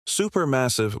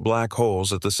Supermassive black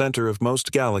holes at the center of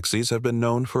most galaxies have been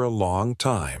known for a long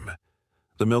time.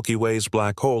 The Milky Way's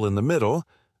black hole in the middle,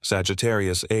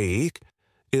 Sagittarius A,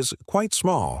 is quite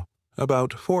small,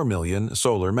 about 4 million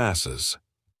solar masses.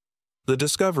 The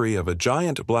discovery of a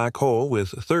giant black hole with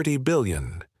 30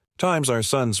 billion times our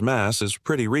Sun's mass is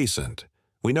pretty recent.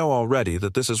 We know already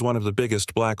that this is one of the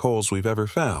biggest black holes we've ever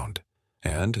found.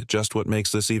 And just what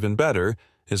makes this even better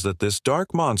is that this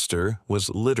dark monster was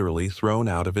literally thrown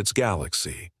out of its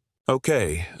galaxy.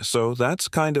 Okay, so that's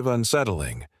kind of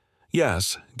unsettling.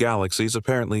 Yes, galaxies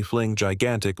apparently fling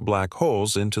gigantic black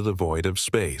holes into the void of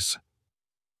space.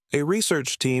 A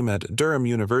research team at Durham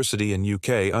University in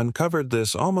UK uncovered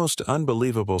this almost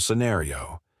unbelievable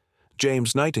scenario.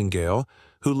 James Nightingale,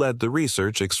 who led the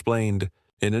research, explained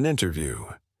in an interview,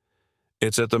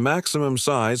 "It's at the maximum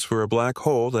size for a black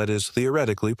hole that is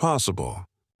theoretically possible.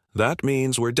 That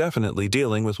means we're definitely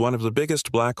dealing with one of the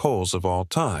biggest black holes of all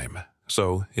time.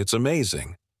 So it's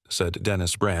amazing," said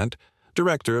Dennis Brandt,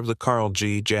 director of the Carl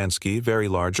G. Jansky Very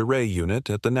Large Array Unit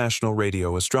at the National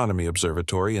Radio Astronomy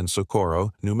Observatory in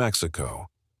Socorro, New Mexico.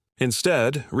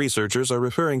 Instead, researchers are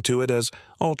referring to it as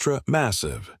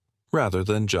ultra-massive, rather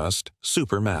than just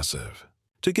supermassive.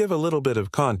 To give a little bit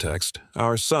of context,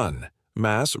 our Sun,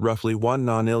 mass roughly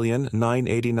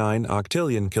 1,989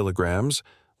 octillion kilograms,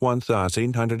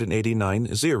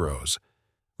 1,189 zeros.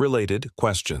 Related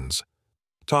questions.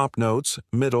 Top notes,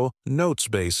 middle,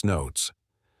 notes-base notes.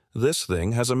 This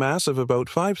thing has a mass of about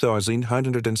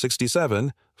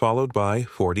 5,167, followed by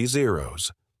 40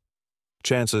 zeros.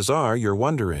 Chances are you're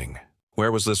wondering,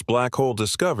 where was this black hole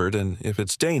discovered and if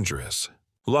it's dangerous?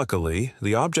 Luckily,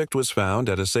 the object was found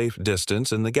at a safe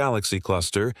distance in the galaxy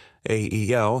cluster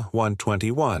AEL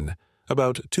 121,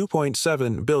 about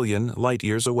 2.7 billion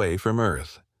light-years away from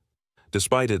Earth.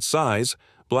 Despite its size,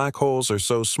 black holes are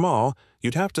so small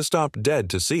you'd have to stop dead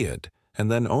to see it,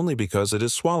 and then only because it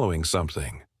is swallowing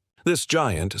something. This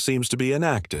giant seems to be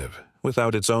inactive,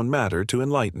 without its own matter to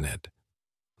enlighten it.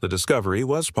 The discovery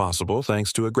was possible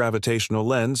thanks to a gravitational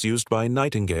lens used by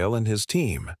Nightingale and his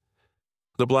team.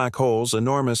 The black hole's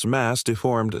enormous mass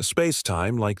deformed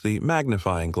space-time like the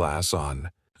magnifying glass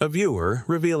on a viewer,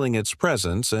 revealing its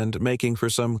presence and making for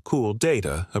some cool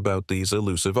data about these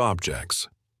elusive objects.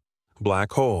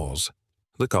 Black holes.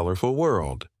 The colorful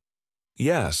world.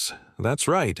 Yes, that's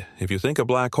right. If you think a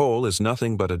black hole is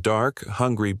nothing but a dark,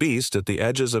 hungry beast at the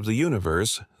edges of the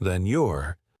universe, then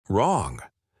you're wrong.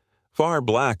 Far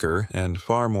blacker and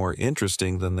far more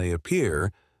interesting than they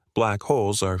appear, black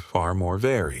holes are far more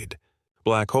varied.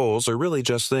 Black holes are really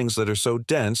just things that are so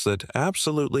dense that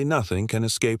absolutely nothing can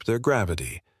escape their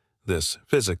gravity. This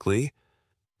physically.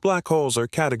 Black holes are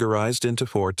categorized into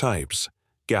 4 types.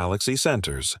 Galaxy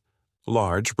centers.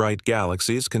 Large, bright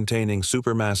galaxies containing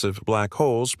supermassive black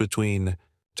holes between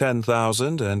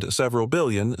 10,000 and several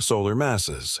billion solar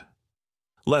masses.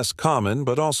 Less common,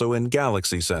 but also in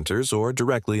galaxy centers or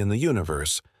directly in the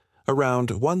universe, around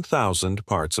 1,000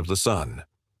 parts of the Sun.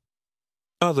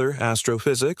 Other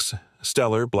astrophysics,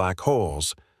 stellar black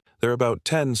holes. They're about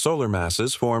 10 solar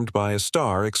masses formed by a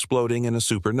star exploding in a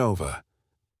supernova.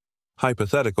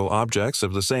 Hypothetical objects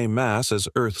of the same mass as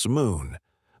Earth's moon,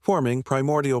 forming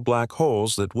primordial black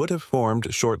holes that would have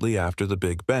formed shortly after the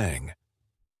Big Bang.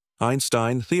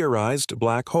 Einstein theorized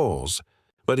black holes,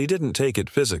 but he didn't take it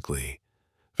physically.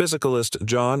 Physicalist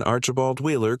John Archibald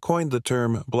Wheeler coined the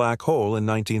term black hole in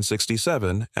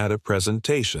 1967 at a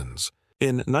presentations.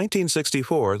 In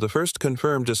 1964, the first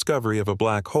confirmed discovery of a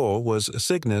black hole was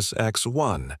Cygnus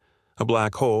X1, a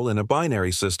black hole in a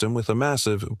binary system with a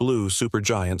massive blue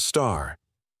supergiant star.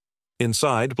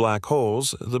 Inside black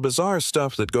holes, the bizarre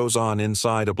stuff that goes on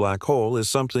inside a black hole is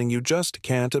something you just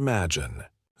can't imagine.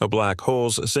 A black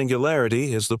hole's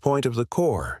singularity is the point of the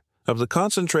core, of the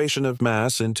concentration of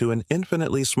mass into an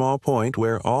infinitely small point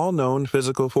where all known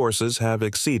physical forces have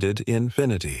exceeded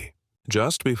infinity.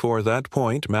 Just before that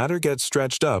point, matter gets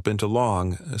stretched up into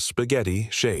long, spaghetti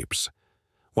shapes.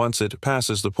 Once it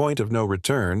passes the point of no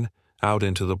return, out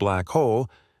into the black hole,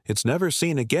 it's never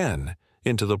seen again.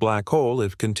 Into the black hole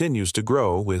it continues to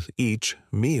grow with each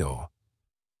meal.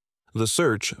 The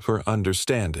search for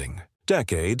understanding.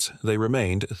 Decades, they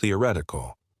remained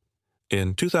theoretical.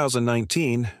 In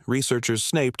 2019, researchers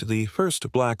snaped the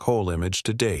first black hole image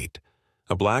to date,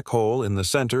 a black hole in the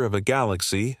center of a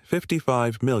galaxy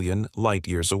 55 million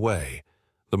light-years away.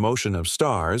 The motion of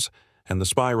stars and the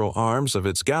spiral arms of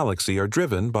its galaxy are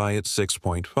driven by its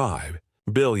 6.5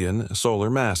 billion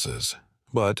solar masses.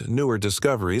 But newer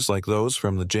discoveries like those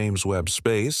from the James Webb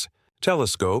Space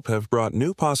Telescope have brought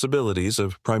new possibilities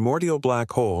of primordial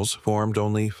black holes formed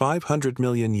only 500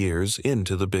 million years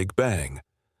into the Big Bang.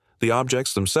 The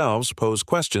objects themselves pose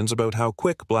questions about how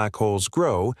quick black holes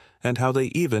grow and how they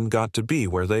even got to be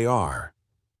where they are.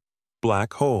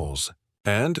 Black holes.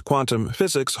 And quantum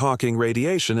physics Hawking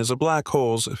radiation is a black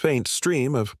hole's faint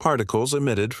stream of particles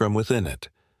emitted from within it.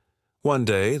 One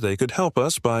day, they could help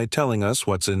us by telling us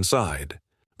what's inside.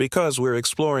 Because we're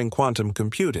exploring quantum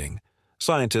computing,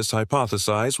 scientists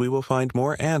hypothesize we will find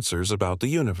more answers about the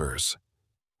universe.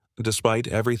 Despite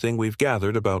everything we've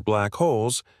gathered about black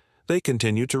holes, they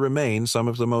continue to remain some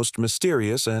of the most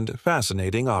mysterious and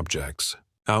fascinating objects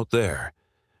out there,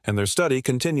 and their study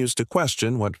continues to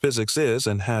question what physics is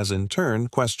and has in turn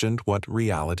questioned what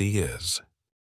reality is.